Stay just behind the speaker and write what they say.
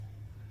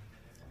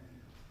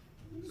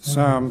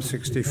Psalm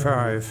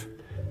 65.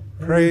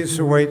 Praise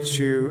awaits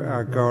you,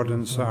 our God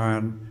in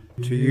Zion.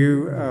 To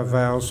you our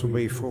vows will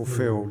be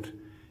fulfilled.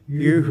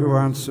 You who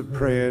answer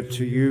prayer,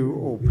 to you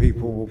all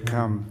people will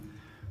come.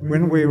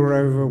 When we were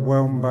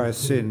overwhelmed by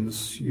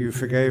sins, you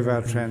forgave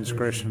our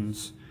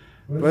transgressions.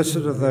 Blessed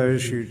are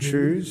those you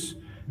choose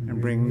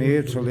and bring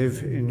near to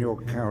live in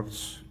your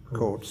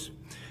courts.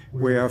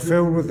 We are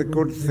filled with the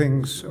good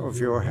things of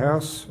your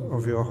house,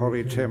 of your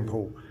holy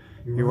temple.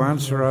 You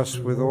answer us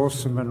with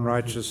awesome and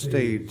righteous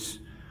deeds.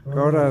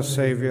 God our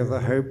Saviour, the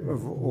hope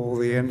of all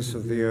the ends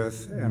of the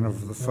earth and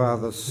of the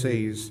farthest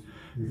seas,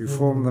 you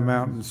formed the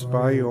mountains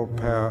by your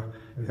power,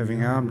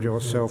 having armed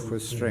yourself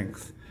with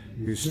strength.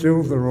 You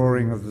still the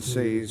roaring of the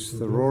seas,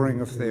 the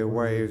roaring of their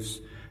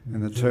waves,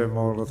 and the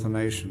turmoil of the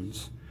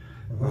nations.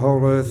 The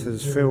whole earth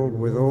is filled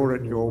with awe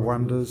at your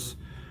wonders.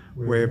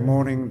 Where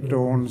morning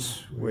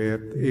dawns,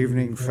 where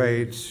evening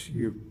fades,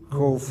 you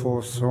call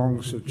forth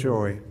songs of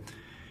joy.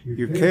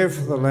 You care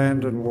for the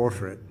land and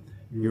water it.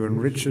 You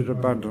enrich it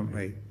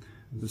abundantly.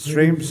 The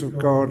streams of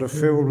God are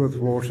filled with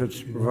water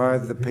to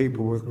provide the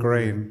people with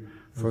grain,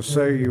 for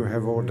so you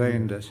have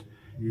ordained it.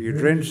 You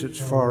drench its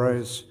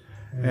furrows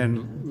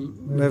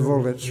and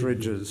level its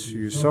ridges.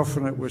 You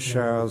soften it with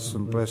showers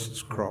and bless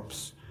its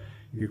crops.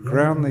 You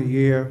crown the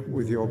year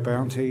with your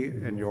bounty,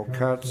 and your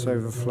carts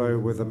overflow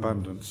with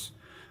abundance.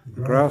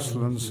 The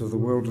grasslands of the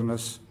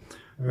wilderness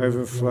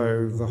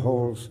overflow, the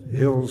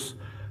hills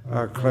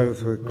are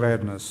clothed with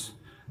gladness.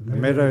 The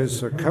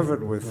meadows are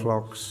covered with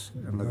flocks,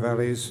 and the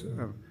valleys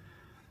are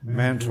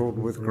mantled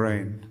with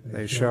grain.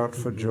 They shout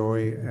for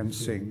joy and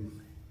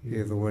sing.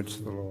 Hear the words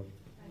of the Lord.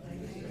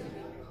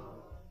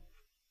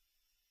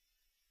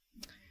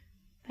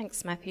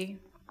 Thanks, Matthew.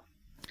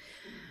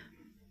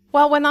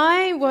 Well, when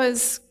I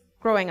was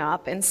growing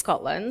up in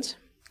Scotland,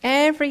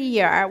 every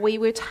year we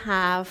would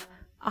have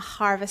a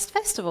harvest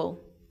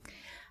festival.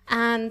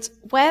 And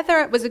whether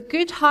it was a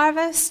good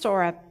harvest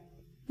or a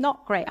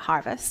not great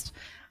harvest,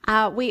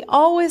 we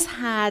always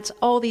had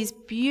all these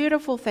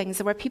beautiful things.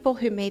 There were people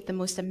who made the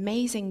most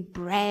amazing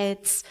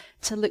breads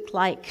to look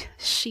like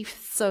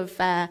sheaths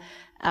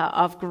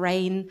of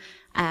grain,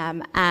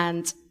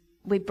 and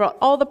we brought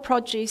all the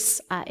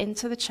produce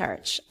into the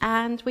church,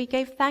 and we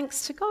gave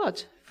thanks to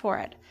God for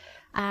it.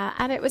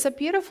 And it was a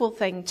beautiful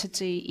thing to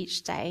do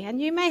each day,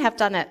 and you may have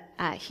done it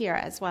here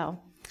as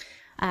well.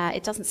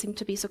 It doesn't seem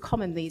to be so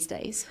common these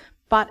days.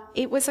 But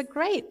it was a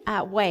great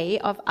way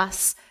of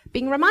us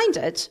being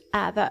reminded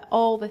that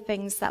all the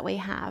things that we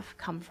have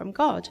come from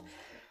God.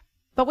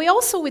 But we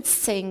also would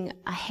sing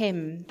a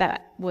hymn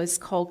that was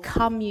called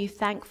 "Come, You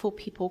Thankful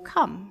People,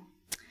 Come."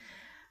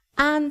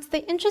 And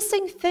the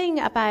interesting thing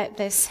about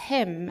this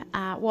hymn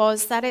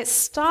was that it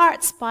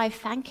starts by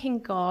thanking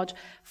God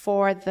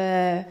for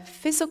the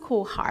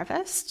physical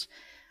harvest,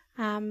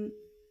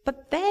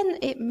 but then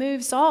it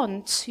moves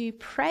on to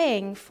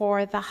praying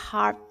for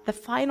the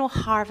final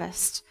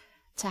harvest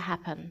to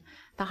happen,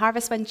 the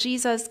harvest when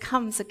Jesus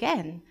comes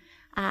again,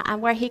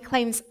 and where he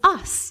claims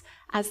us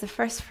as the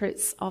first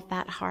fruits of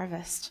that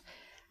harvest.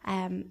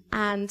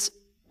 And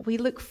we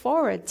look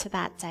forward to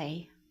that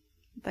day,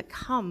 the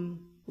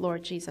come,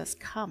 Lord Jesus,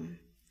 come.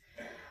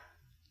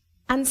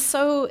 And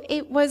so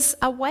it was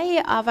a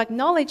way of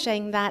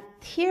acknowledging that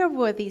here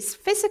were these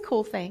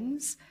physical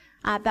things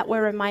that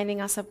were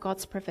reminding us of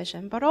God's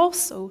provision, but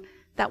also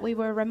that we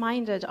were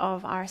reminded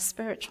of our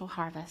spiritual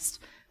harvest,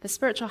 the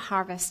spiritual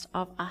harvest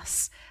of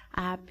us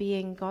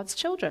being God's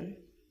children.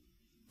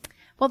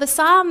 Well, the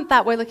psalm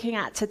that we're looking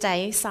at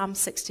today, Psalm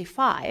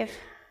 65,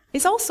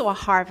 is also a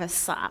harvest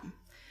psalm.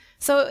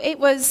 So it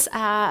was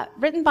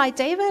written by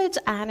David,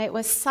 and it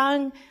was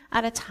sung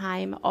at a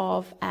time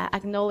of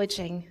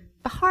acknowledging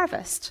the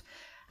harvest.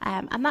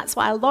 And that's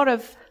why a lot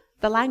of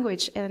the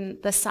language in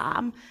the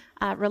psalm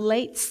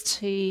relates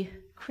to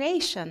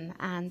creation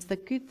and the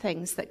good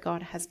things that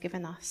God has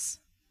given us.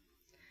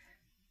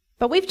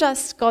 But we've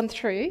just gone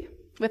through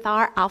with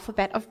our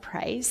alphabet of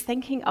praise,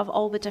 thinking of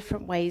all the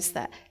different ways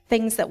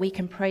things that we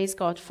can praise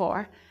God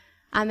for.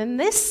 And in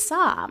this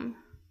psalm,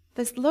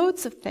 there's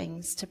loads of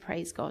things to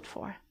praise God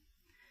for.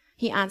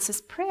 He answers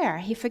prayer.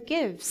 He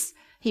forgives.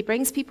 He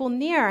brings people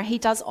near. He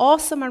does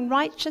awesome and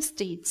righteous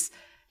deeds.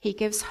 He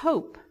gives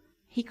hope.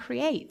 He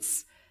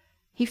creates.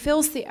 He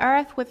fills the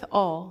earth with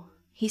awe.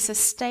 He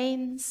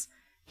sustains.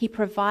 He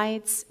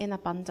provides in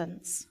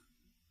abundance.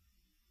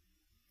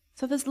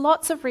 So there's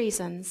lots of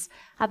reasons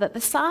that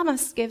the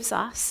psalmist gives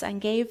us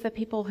and gave the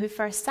people who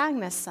first sang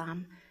this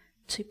psalm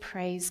to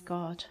praise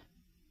God.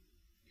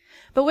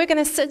 But we're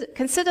going to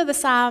consider the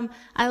psalm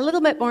in a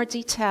little bit more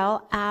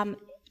detail,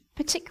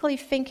 particularly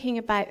thinking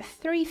about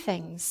three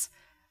things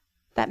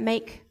that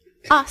make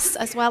us,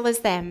 as well as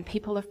them,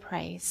 people of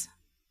praise: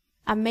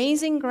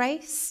 amazing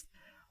grace,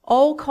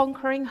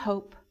 all-conquering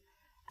hope,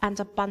 and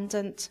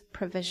abundant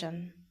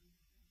provision.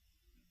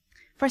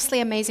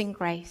 Firstly, amazing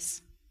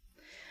grace.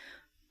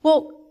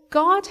 Well,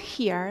 God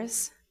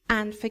hears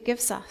and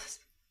forgives us,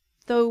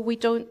 though we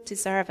don't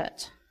deserve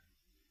it.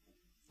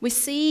 We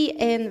see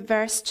in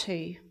verse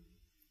 2,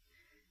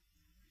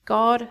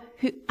 God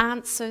who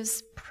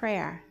answers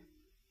prayer.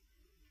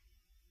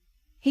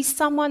 He's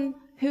someone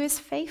who is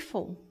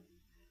faithful.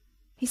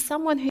 He's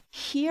someone who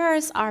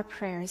hears our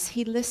prayers.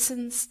 He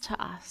listens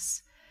to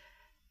us.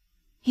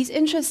 He's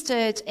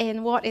interested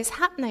in what is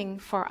happening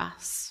for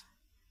us.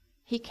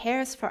 He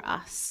cares for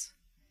us,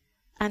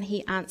 and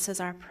he answers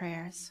our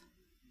prayers.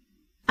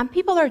 And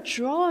people are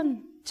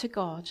drawn to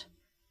God.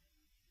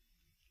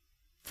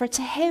 For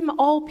to him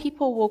all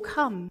people will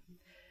come.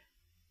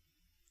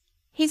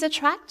 He's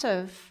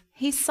attractive.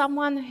 He's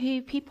someone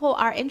who people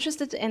are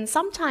interested in,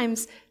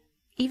 sometimes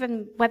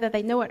even whether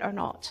they know it or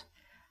not.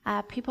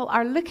 People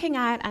are looking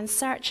out and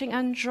searching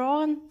and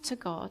drawn to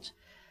God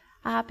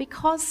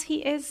because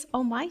he is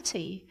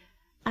almighty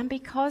and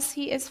because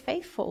he is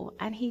faithful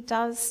and he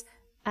does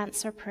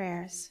answer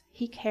prayers.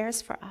 He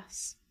cares for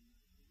us.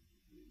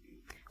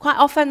 Quite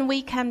often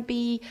we can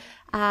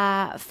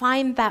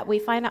find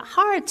it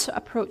hard to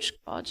approach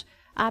God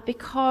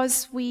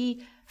because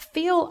we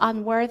feel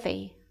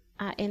unworthy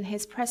in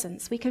his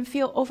presence. We can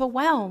feel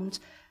overwhelmed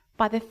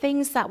by the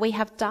things that we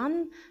have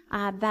done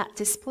that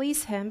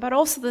displease him, but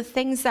also the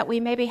things that we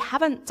maybe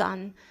haven't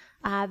done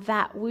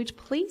that would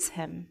please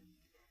him.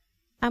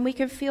 And we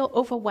can feel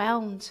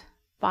overwhelmed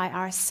by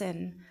our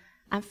sin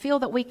and feel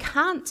that we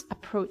can't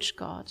approach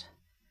God.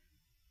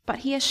 But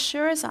he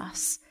assures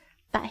us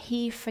that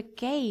he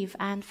forgave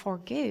and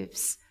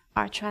forgives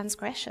our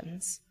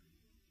transgressions.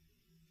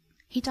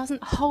 He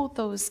doesn't hold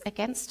those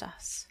against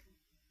us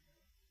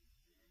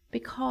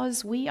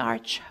because we are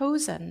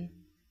chosen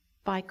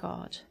by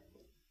God.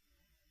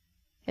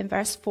 In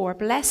verse 4,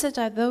 blessed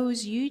are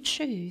those you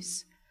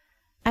choose,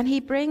 and he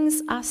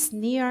brings us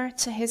near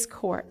to his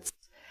courts.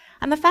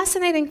 And the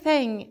fascinating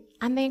thing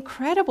and the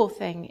incredible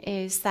thing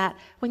is that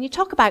when you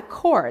talk about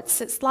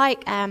courts, it's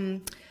like,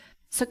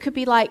 so it could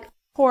be like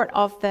court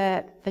of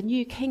the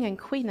new king and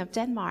queen of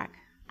Denmark,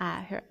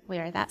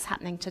 where that's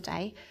happening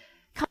today,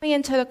 coming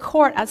into the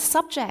court as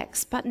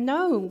subjects. But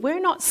no, we're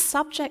not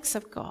subjects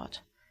of God.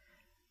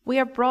 We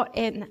are brought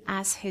in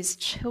as his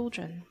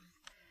children.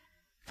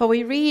 For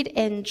we read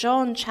in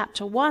John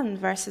chapter 1,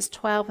 verses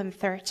 12 and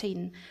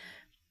 13,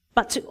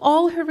 but to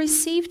all who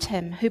received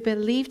him, who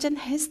believed in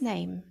his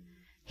name,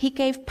 he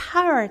gave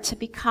power to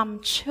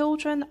become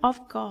children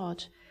of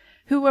God,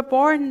 who were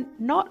born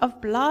not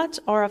of blood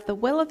or of the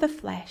will of the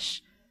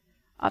flesh,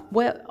 or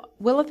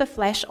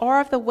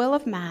of the will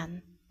of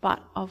man,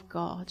 but of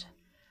God.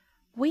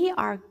 We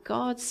are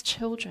God's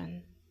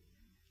children.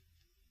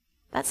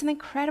 That's an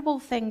incredible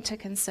thing to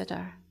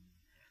consider.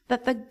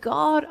 That the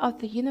God of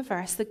the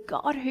universe, the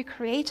God who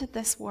created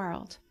this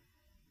world,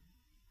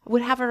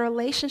 would have a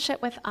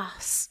relationship with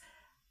us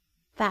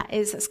that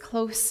is as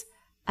close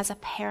as a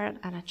parent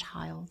and a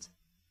child.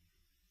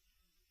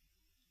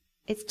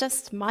 It's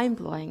just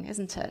mind-blowing,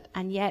 isn't it?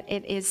 And yet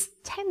it is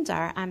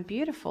tender and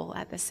beautiful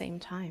at the same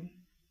time.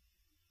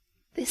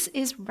 This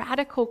is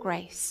radical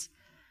grace.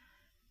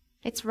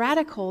 It's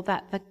radical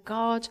that the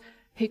God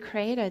who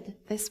created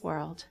this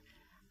world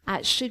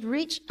should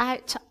reach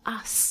out to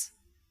us,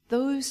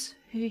 those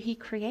who he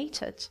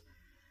created.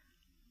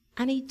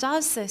 And he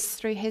does this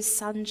through his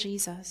son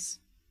Jesus.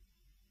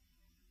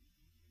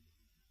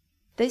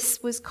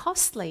 This was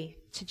costly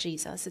to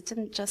Jesus. It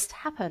didn't just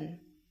happen.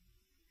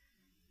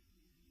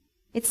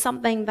 It's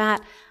something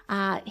that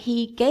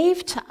he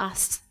gave to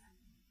us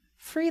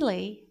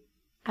freely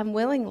and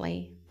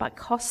willingly, but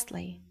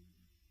costly.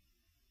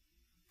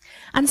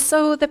 And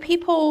so the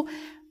people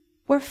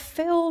were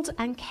filled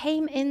and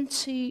came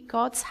into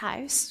God's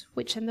house,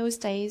 which in those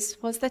days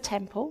was the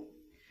temple,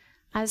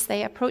 as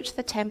they approached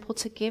the temple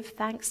to give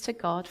thanks to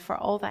God for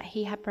all that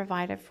he had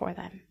provided for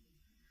them.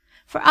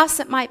 For us,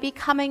 it might be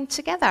coming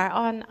together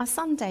on a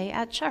Sunday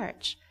at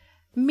church,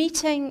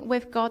 meeting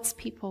with God's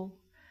people,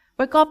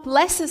 where God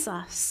blesses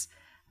us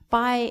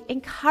by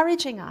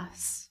encouraging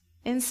us,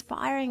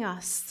 inspiring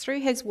us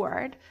through his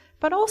word,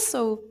 but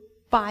also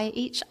by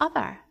each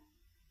other.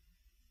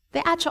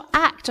 The actual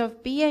act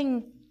of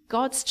being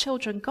God's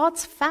children,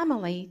 God's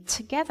family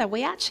together,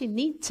 we actually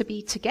need to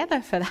be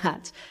together for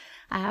that.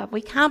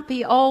 We can't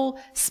be all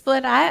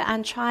split out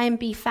and try and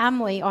be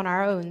family on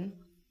our own.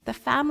 The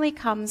family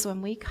comes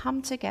when we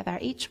come together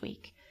each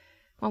week,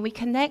 when we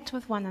connect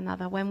with one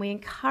another, when we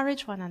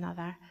encourage one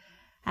another,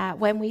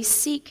 when we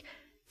seek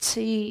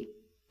to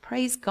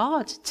praise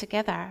God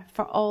together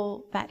for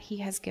all that he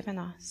has given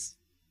us.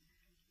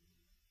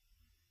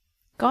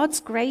 God's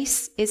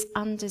grace is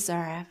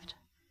undeserved.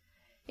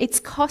 It's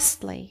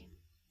costly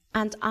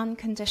and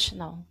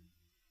unconditional.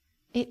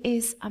 It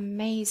is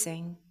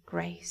amazing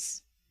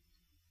grace.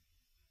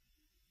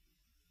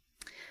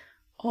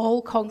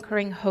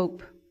 All-conquering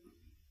hope.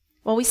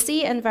 Well, we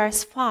see in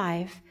verse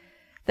 5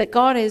 that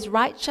God is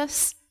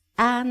righteous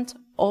and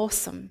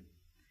awesome.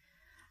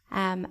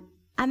 And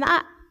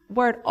that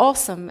word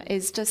awesome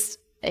is just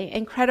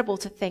incredible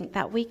to think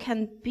that we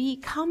can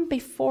come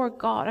before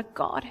God, a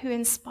God who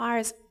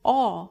inspires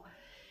awe.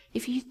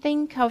 If you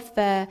think of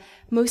the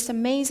most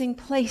amazing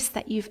place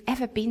that you've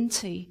ever been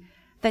to,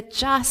 that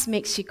just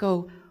makes you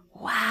go,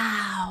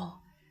 wow.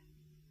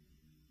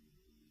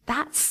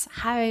 That's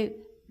how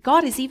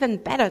God is even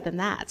better than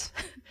that.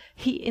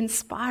 He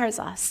inspires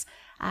us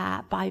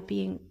by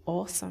being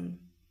awesome.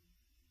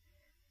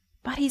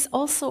 But he's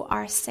also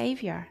our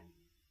Savior.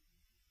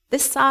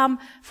 This psalm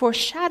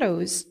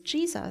foreshadows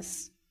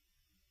Jesus.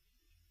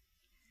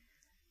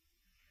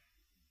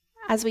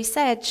 As we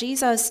said,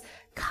 Jesus'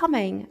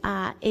 coming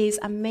is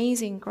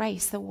amazing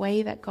grace, the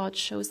way that God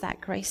shows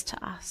that grace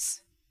to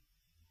us.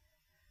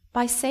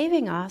 By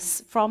saving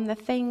us from the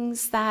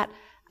things that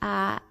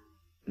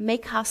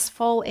make us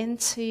fall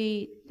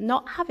into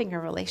not having a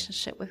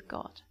relationship with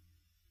God.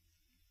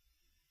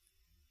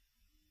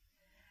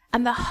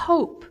 And the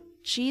hope,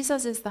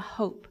 Jesus is the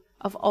hope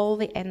of all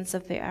the ends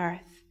of the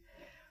earth.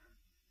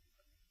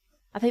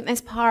 I think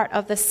this part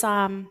of the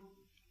psalm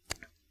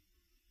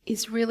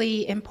is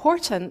really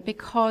important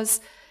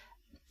because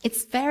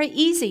it's very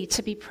easy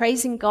to be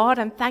praising God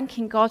and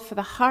thanking God for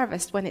the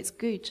harvest when it's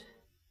good.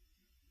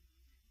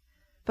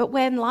 But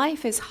when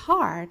life is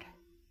hard,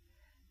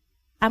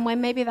 and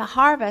when maybe the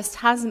harvest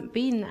hasn't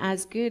been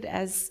as good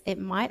as it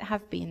might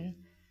have been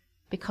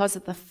because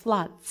of the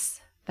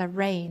floods, the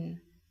rain,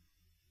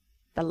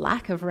 the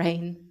lack of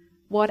rain,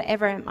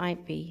 whatever it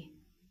might be,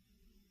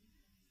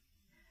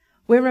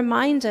 we're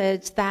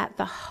reminded that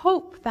the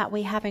hope that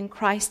we have in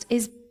Christ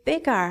is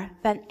bigger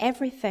than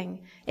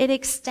everything. It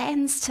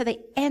extends to the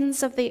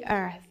ends of the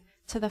earth,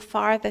 to the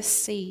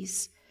farthest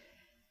seas.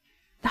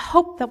 The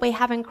hope that we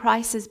have in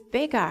Christ is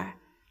bigger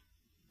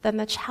than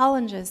the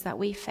challenges that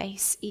we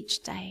face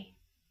each day.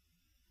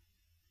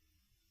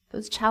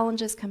 Those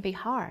challenges can be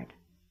hard.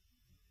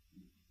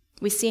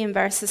 We see in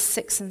verses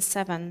 6 and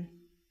 7,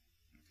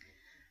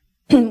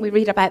 we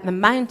read about the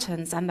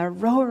mountains and the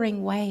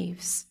roaring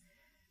waves.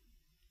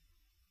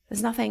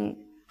 There's nothing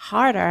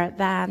harder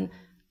than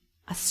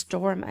a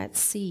storm at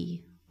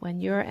sea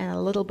when you're in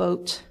a little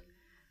boat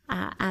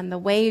and the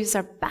waves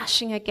are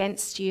bashing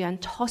against you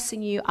and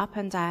tossing you up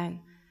and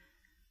down,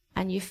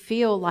 and you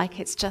feel like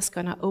it's just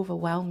going to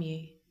overwhelm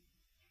you.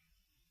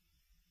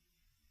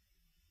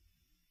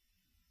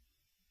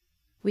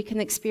 We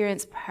can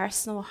experience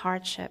personal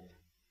hardship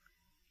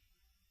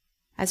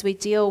as we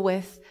deal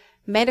with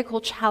medical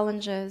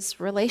challenges,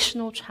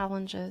 relational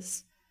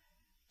challenges,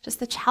 just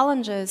the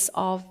challenges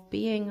of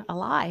being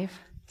alive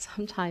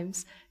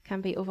sometimes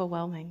can be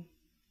overwhelming.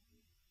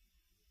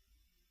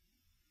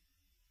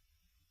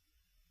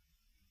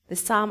 The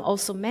psalm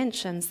also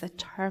mentions the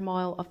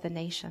turmoil of the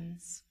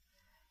nations.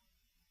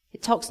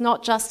 It talks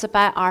not just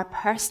about our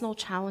personal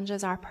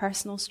challenges, our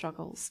personal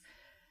struggles,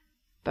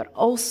 but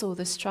also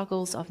the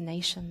struggles of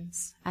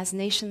nations, as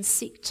nations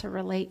seek to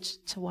relate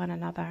to one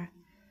another.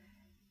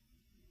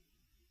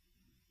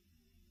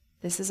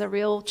 This is a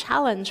real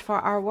challenge for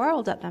our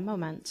world at the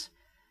moment,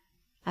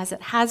 as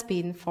it has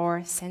been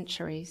for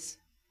centuries.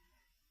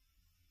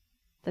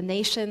 The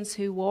nations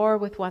who war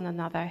with one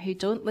another, who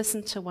don't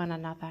listen to one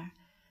another,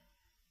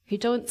 who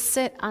don't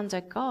sit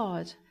under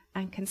God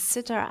and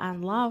consider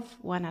and love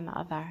one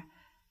another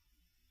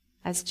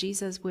as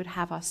Jesus would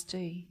have us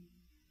do,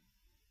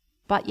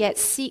 but yet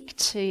seek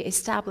to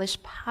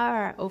establish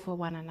power over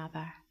one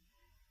another,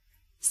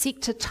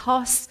 seek to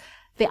toss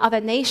the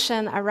other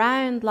nation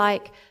around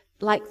like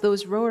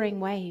those roaring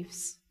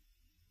waves.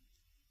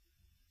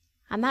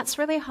 And that's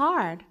really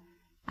hard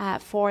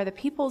for the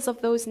peoples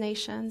of those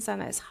nations,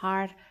 and it's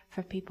hard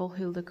for people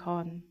who look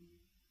on,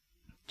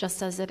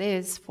 just as it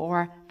is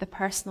for the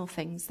personal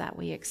things that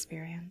we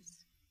experience.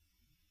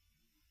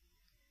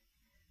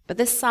 But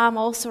this psalm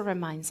also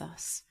reminds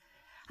us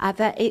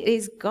that it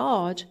is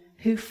God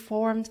who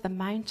formed the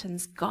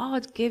mountains.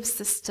 God gives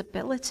the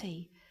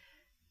stability.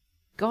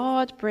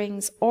 God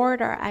brings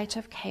order out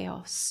of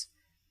chaos,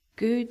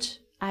 good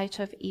out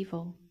of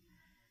evil.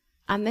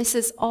 And this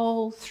is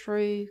all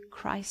through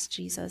Christ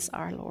Jesus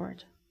our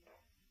Lord.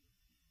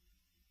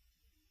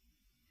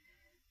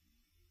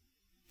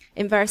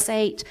 In verse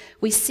 8,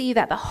 we see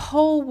that the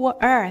whole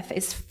earth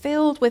is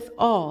filled with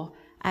awe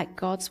at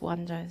God's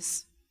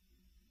wonders.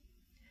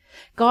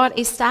 God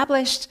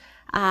established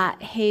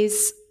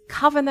his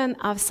covenant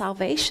of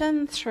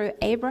salvation through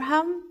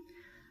Abraham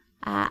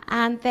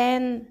and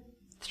then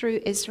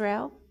through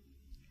Israel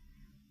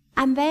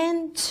and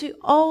then to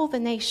all the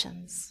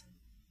nations.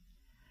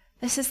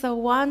 This is the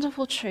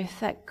wonderful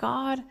truth that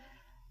God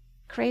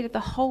created the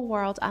whole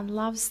world and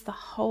loves the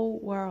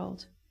whole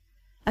world.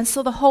 And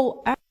so the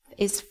whole earth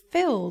is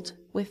filled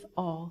with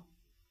awe.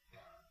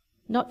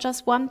 Not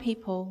just one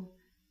people,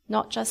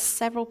 not just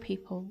several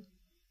people,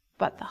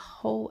 but the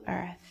whole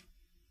earth.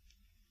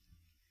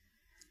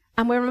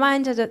 And we're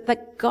reminded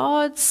that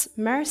God's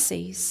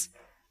mercies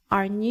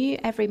are new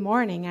every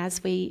morning,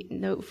 as we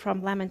note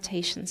from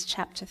Lamentations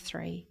chapter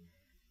 3.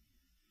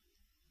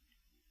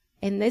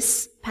 In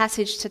this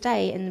passage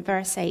today, in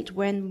verse 8,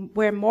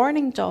 where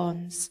morning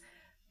dawns,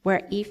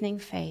 where evening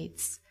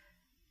fades,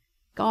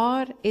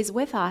 God is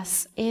with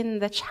us in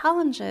the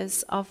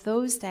challenges of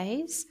those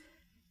days,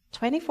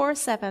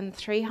 24/7,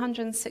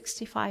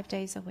 365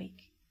 days a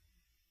week.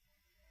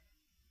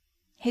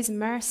 His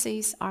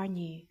mercies are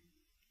new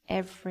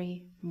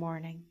every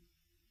morning.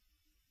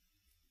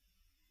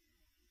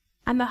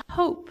 And the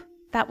hope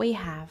that we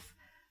have,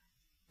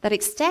 that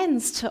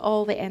extends to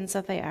all the ends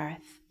of the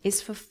earth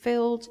is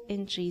fulfilled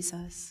in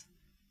Jesus.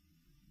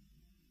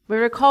 We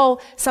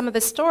recall some of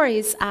the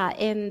stories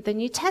in the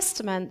New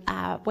Testament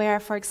where,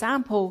 for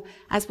example,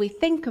 as we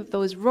think of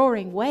those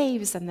roaring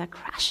waves and the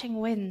crashing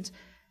wind,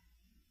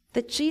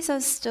 that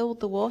Jesus stilled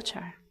the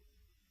water.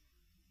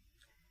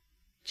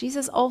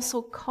 Jesus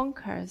also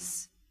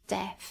conquers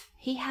death.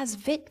 He has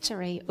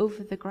victory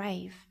over the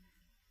grave.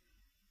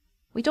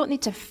 We don't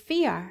need to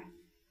fear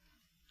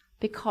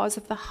because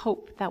of the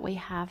hope that we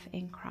have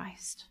in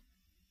Christ.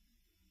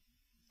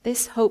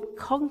 This hope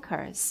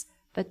conquers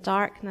the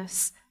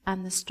darkness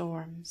and the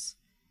storms.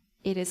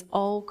 It is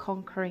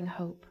all-conquering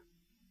hope.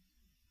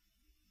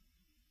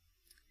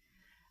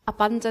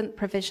 Abundant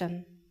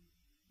provision.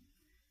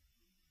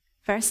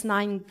 Verse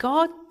 9,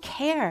 God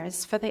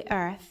cares for the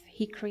earth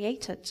he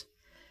created.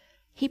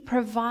 He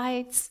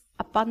provides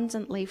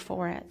abundantly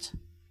for it.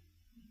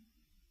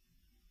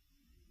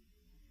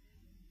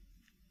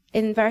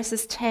 In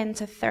verses 10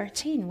 to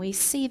 13, we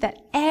see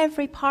that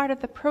every part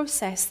of the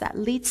process that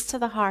leads to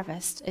the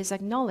harvest is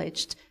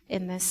acknowledged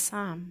in this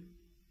psalm.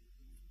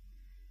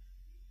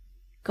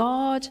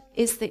 God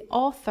is the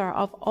author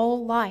of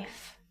all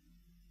life.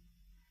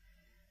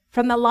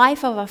 From the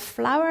life of a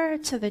flower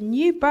to the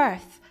new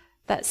birth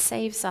that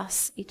saves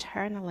us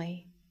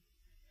eternally.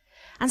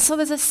 And so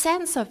there's a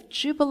sense of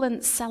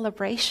jubilant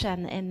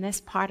celebration in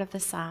this part of the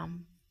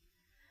psalm.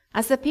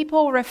 As the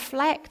people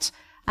reflect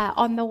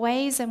on the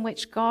ways in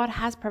which God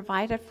has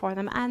provided for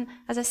them. And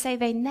as I say,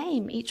 they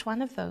name each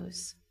one of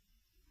those.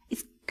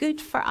 It's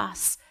good for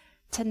us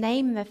to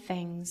name the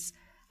things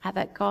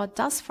that God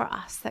does for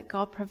us, that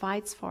God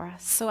provides for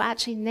us. So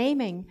actually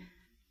naming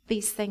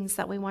these things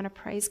that we want to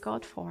praise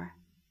God for.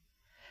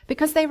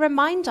 Because they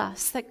remind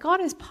us that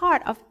God is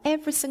part of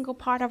every single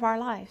part of our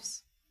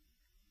lives.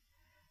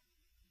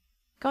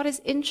 God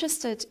is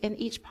interested in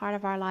each part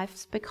of our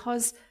lives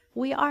because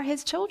we are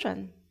his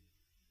children.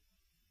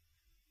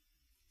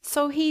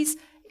 So he's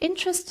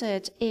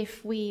interested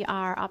if we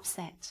are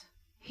upset.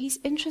 He's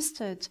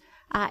interested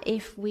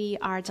if we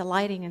are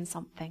delighting in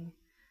something.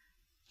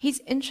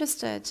 He's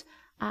interested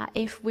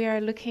if we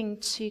are looking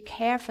to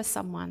care for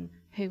someone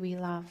who we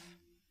love.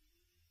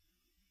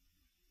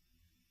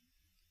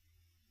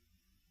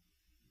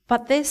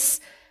 But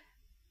this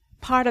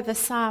part of the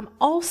psalm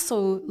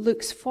also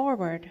looks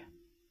forward.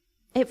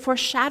 It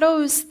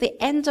foreshadows the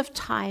end of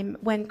time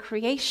when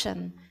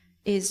creation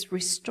is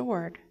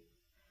restored.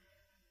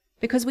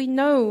 Because we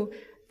know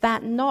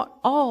that not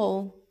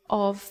all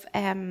of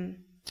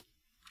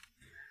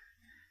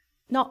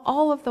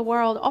the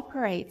world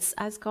operates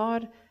as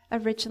God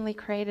originally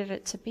created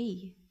it to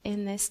be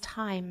in this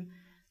time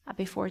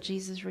before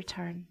Jesus'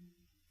 return.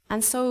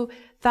 And so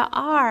there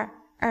are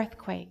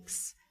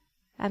earthquakes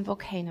and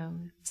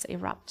volcanoes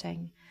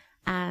erupting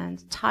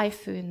and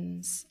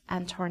typhoons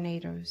and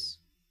tornadoes.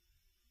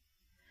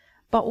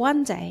 But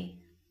one day,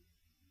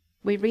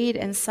 we read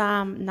in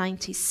Psalm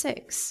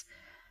 96,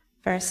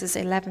 verses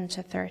 11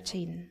 to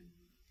 13.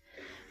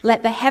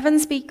 Let the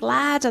heavens be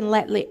glad and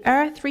let the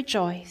earth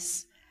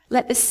rejoice.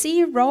 Let the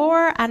sea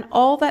roar and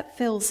all that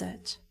fills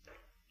it.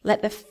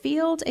 Let the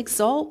field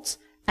exult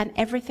and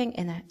everything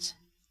in it.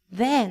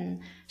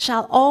 Then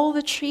shall all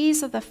the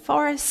trees of the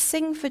forest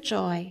sing for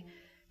joy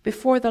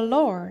before the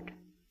Lord,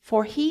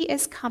 for he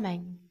is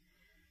coming.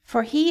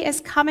 For he is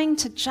coming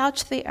to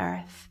judge the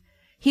earth.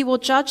 He will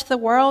judge the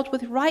world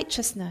with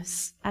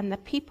righteousness and the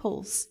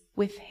peoples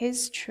with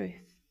his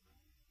truth.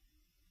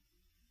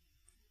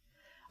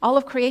 All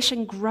of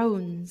creation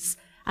groans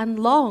and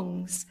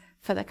longs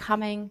for the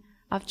coming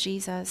of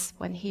Jesus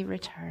when he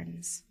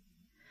returns,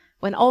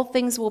 when all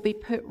things will be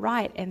put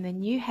right in the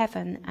new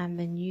heaven and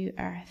the new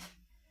earth.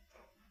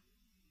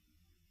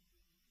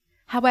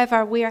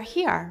 However, we are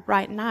here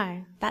right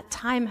now. That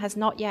time has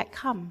not yet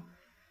come,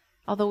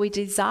 although we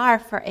desire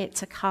for it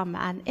to come,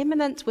 and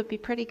imminent would be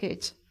pretty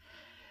good.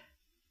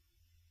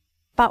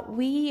 But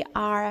we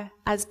are,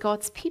 as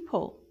God's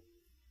people,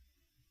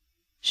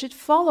 should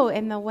follow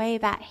in the way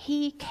that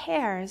he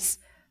cares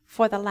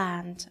for the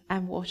land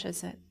and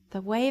waters it,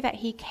 the way that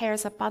he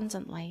cares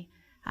abundantly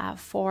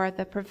for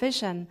the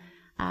provision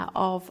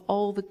of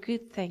all the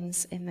good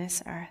things in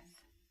this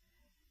earth.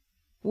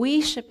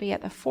 We should be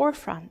at the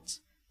forefront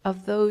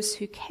of those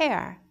who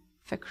care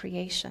for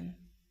creation.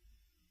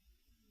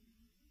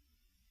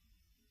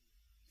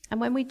 And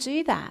when we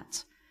do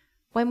that,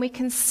 when we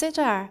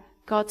consider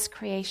God's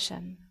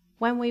creation,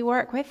 when we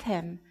work with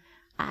him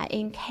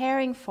in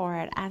caring for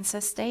it and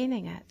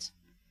sustaining it,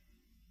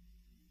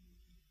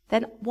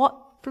 then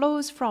what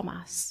flows from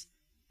us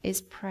is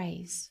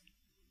praise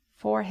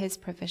for his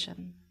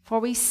provision. For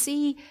we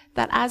see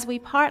that as we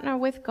partner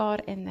with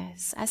God in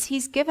this, as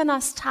he's given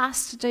us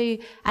tasks to do,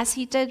 as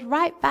he did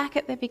right back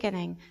at the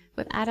beginning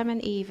with Adam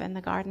and Eve in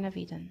the Garden of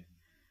Eden,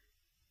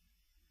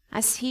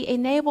 as he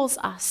enables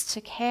us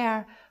to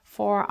care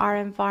for our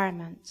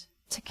environment,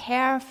 to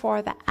care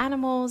for the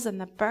animals and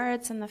the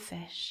birds and the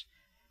fish,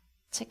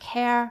 to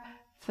care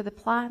for the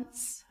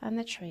plants and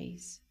the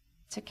trees,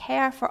 to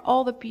care for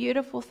all the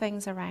beautiful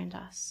things around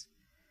us.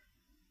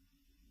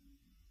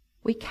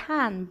 We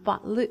can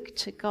but look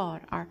to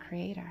God, our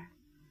Creator,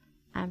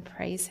 and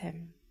praise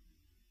Him.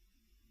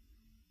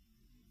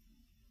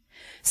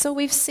 So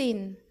we've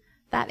seen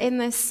that in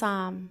this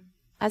psalm,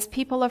 as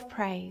people of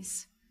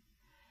praise,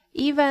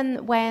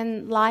 even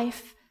when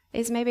life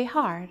is maybe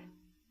hard,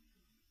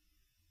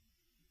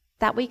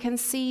 that we can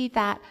see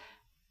that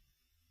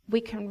we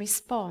can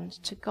respond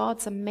to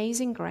God's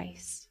amazing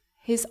grace,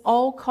 His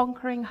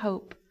all-conquering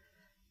hope,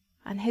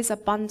 and His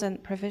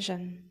abundant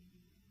provision.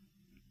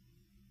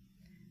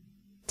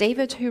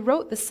 David, who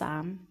wrote the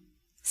psalm,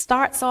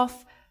 starts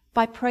off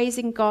by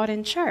praising God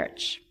in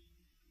church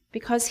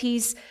because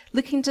he's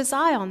looking to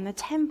Zion, the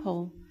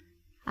temple,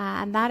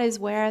 and that is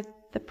where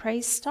the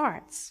praise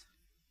starts.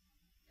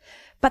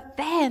 But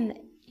then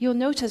you'll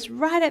notice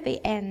right at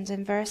the end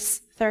in verse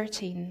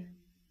 13,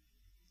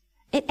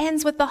 it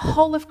ends with the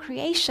whole of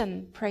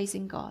creation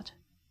praising God.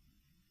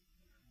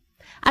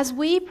 As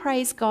we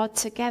praise God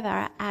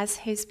together as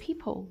His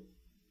people,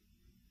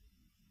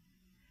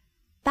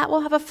 that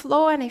will have a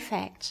flow-on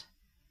effect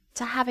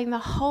to having the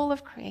whole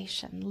of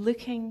creation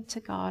looking to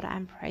God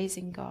and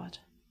praising God.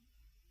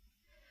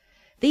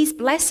 These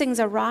blessings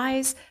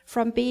arise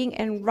from being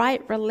in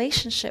right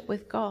relationship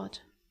with God.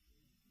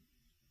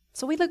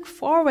 So we look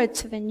forward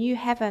to the new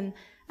heaven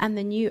and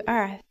the new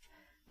earth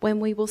when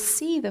we will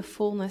see the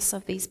fullness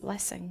of these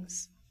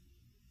blessings.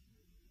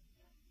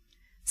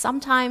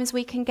 Sometimes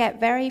we can get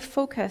very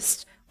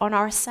focused on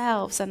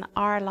ourselves and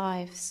our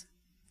lives.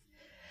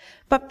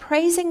 But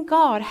praising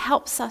God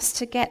helps us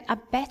to get a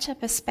better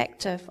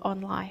perspective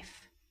on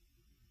life.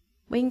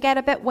 We can get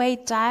a bit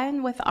weighed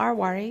down with our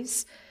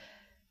worries,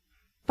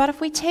 but if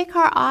we take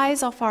our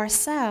eyes off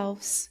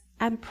ourselves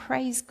and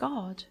praise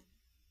God,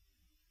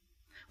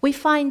 we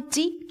find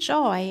deep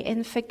joy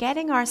in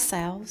forgetting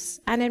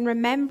ourselves and in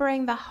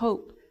remembering the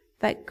hope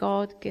that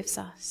God gives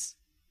us.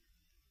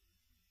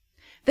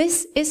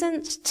 This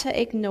isn't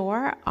to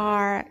ignore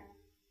our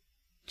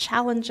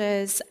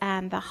challenges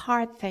and the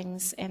hard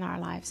things in our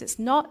lives. It's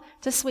not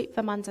to sweep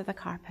them under the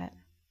carpet.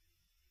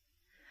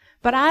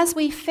 But as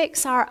we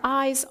fix our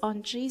eyes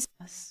on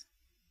Jesus,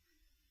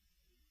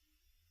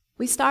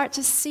 we start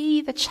to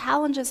see the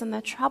challenges and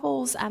the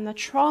troubles and the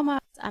traumas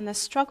and the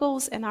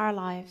struggles in our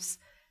lives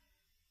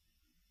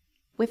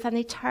with an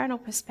eternal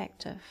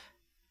perspective,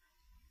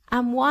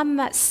 and one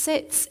that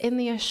sits in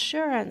the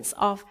assurance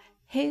of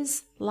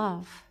His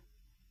love,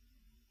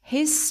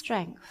 His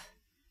strength,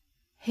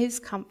 His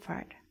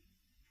comfort.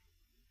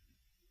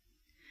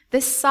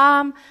 This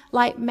psalm,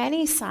 like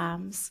many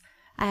psalms,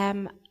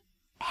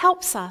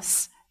 helps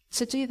us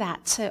to do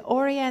that, to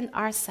orient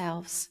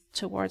ourselves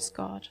towards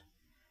God.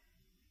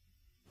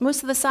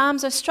 Most of the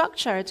psalms are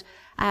structured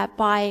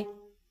by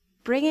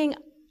bringing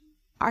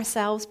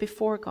ourselves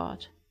before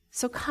God.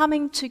 So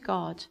coming to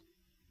God,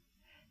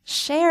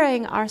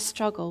 sharing our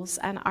struggles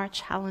and our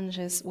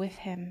challenges with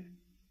Him,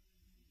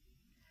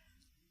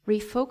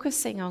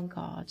 refocusing on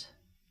God,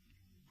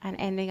 and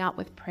ending up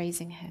with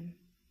praising Him.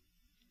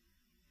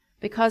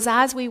 Because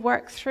as we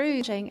work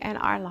through in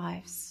our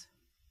lives,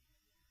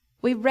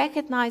 we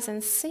recognize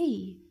and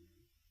see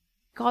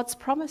God's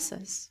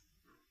promises.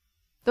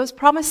 Those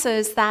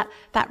promises that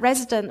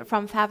resident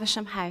from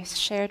Faversham House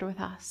shared with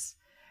us,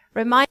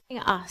 reminding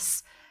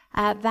us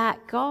that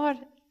God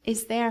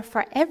is there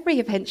for every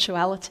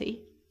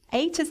eventuality,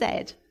 A to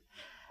Z,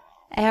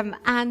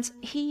 and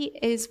He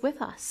is with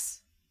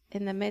us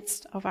in the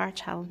midst of our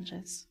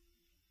challenges.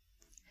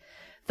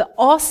 The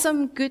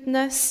awesome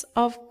goodness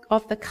of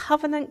the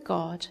covenant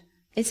God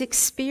is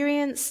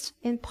experienced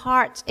in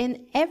part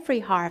in every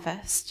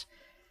harvest,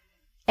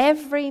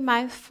 every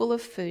mouthful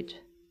of food,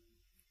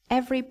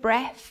 every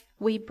breath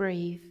we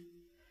breathe.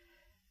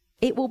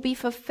 It will be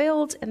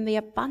fulfilled in the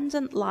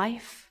abundant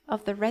life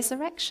of the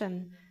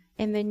resurrection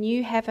in the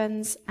new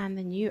heavens and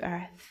the new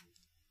earth.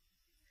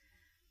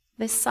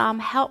 This psalm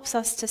helps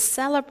us to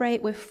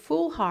celebrate with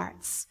full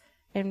hearts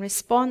in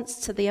response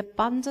to the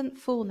abundant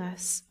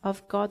fullness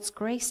of God's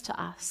grace to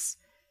us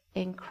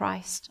in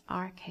Christ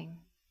our King.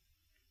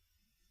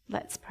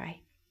 Let's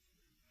pray.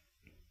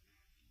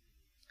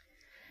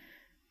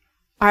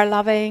 Our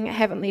loving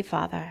Heavenly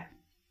Father,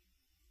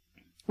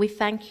 we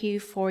thank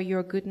You for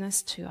Your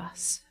goodness to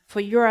us,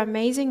 for Your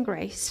amazing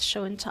grace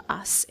shown to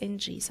us in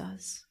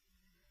Jesus.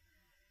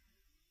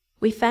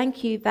 We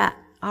thank You that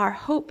our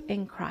hope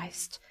in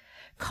Christ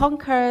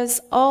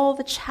conquers all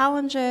the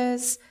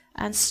challenges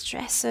and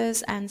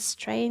stresses and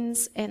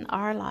strains in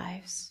our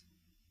lives.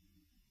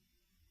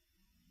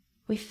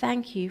 We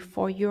thank You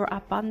for Your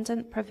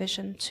abundant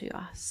provision to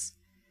us,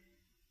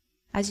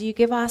 as You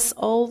give us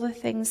all the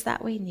things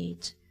that we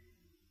need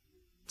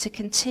to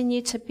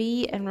continue to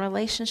be in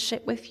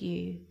relationship with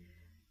You,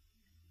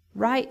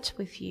 right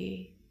with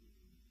You,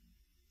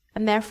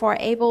 and therefore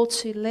able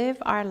to live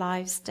our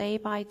lives day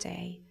by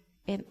day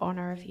in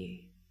honor of You.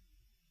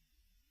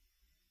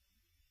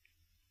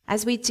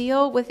 As we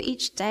deal with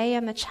each day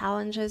and the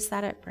challenges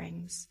that it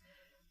brings,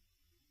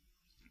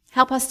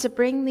 help us to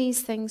bring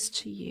these things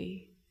to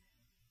You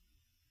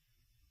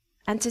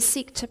and to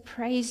seek to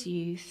praise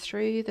You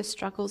through the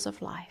struggles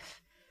of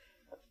life,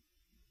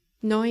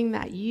 knowing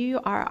that you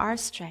are our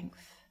strength,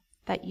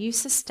 that you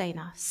sustain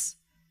us,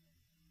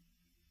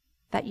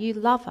 that you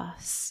love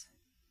us,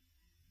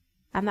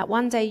 and that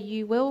one day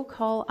you will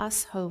call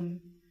us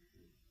home,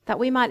 that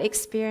we might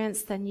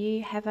experience the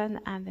new heaven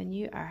and the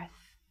new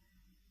earth.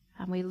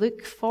 And we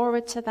look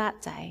forward to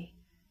that day.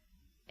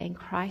 In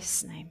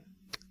Christ's name,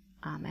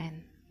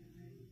 amen.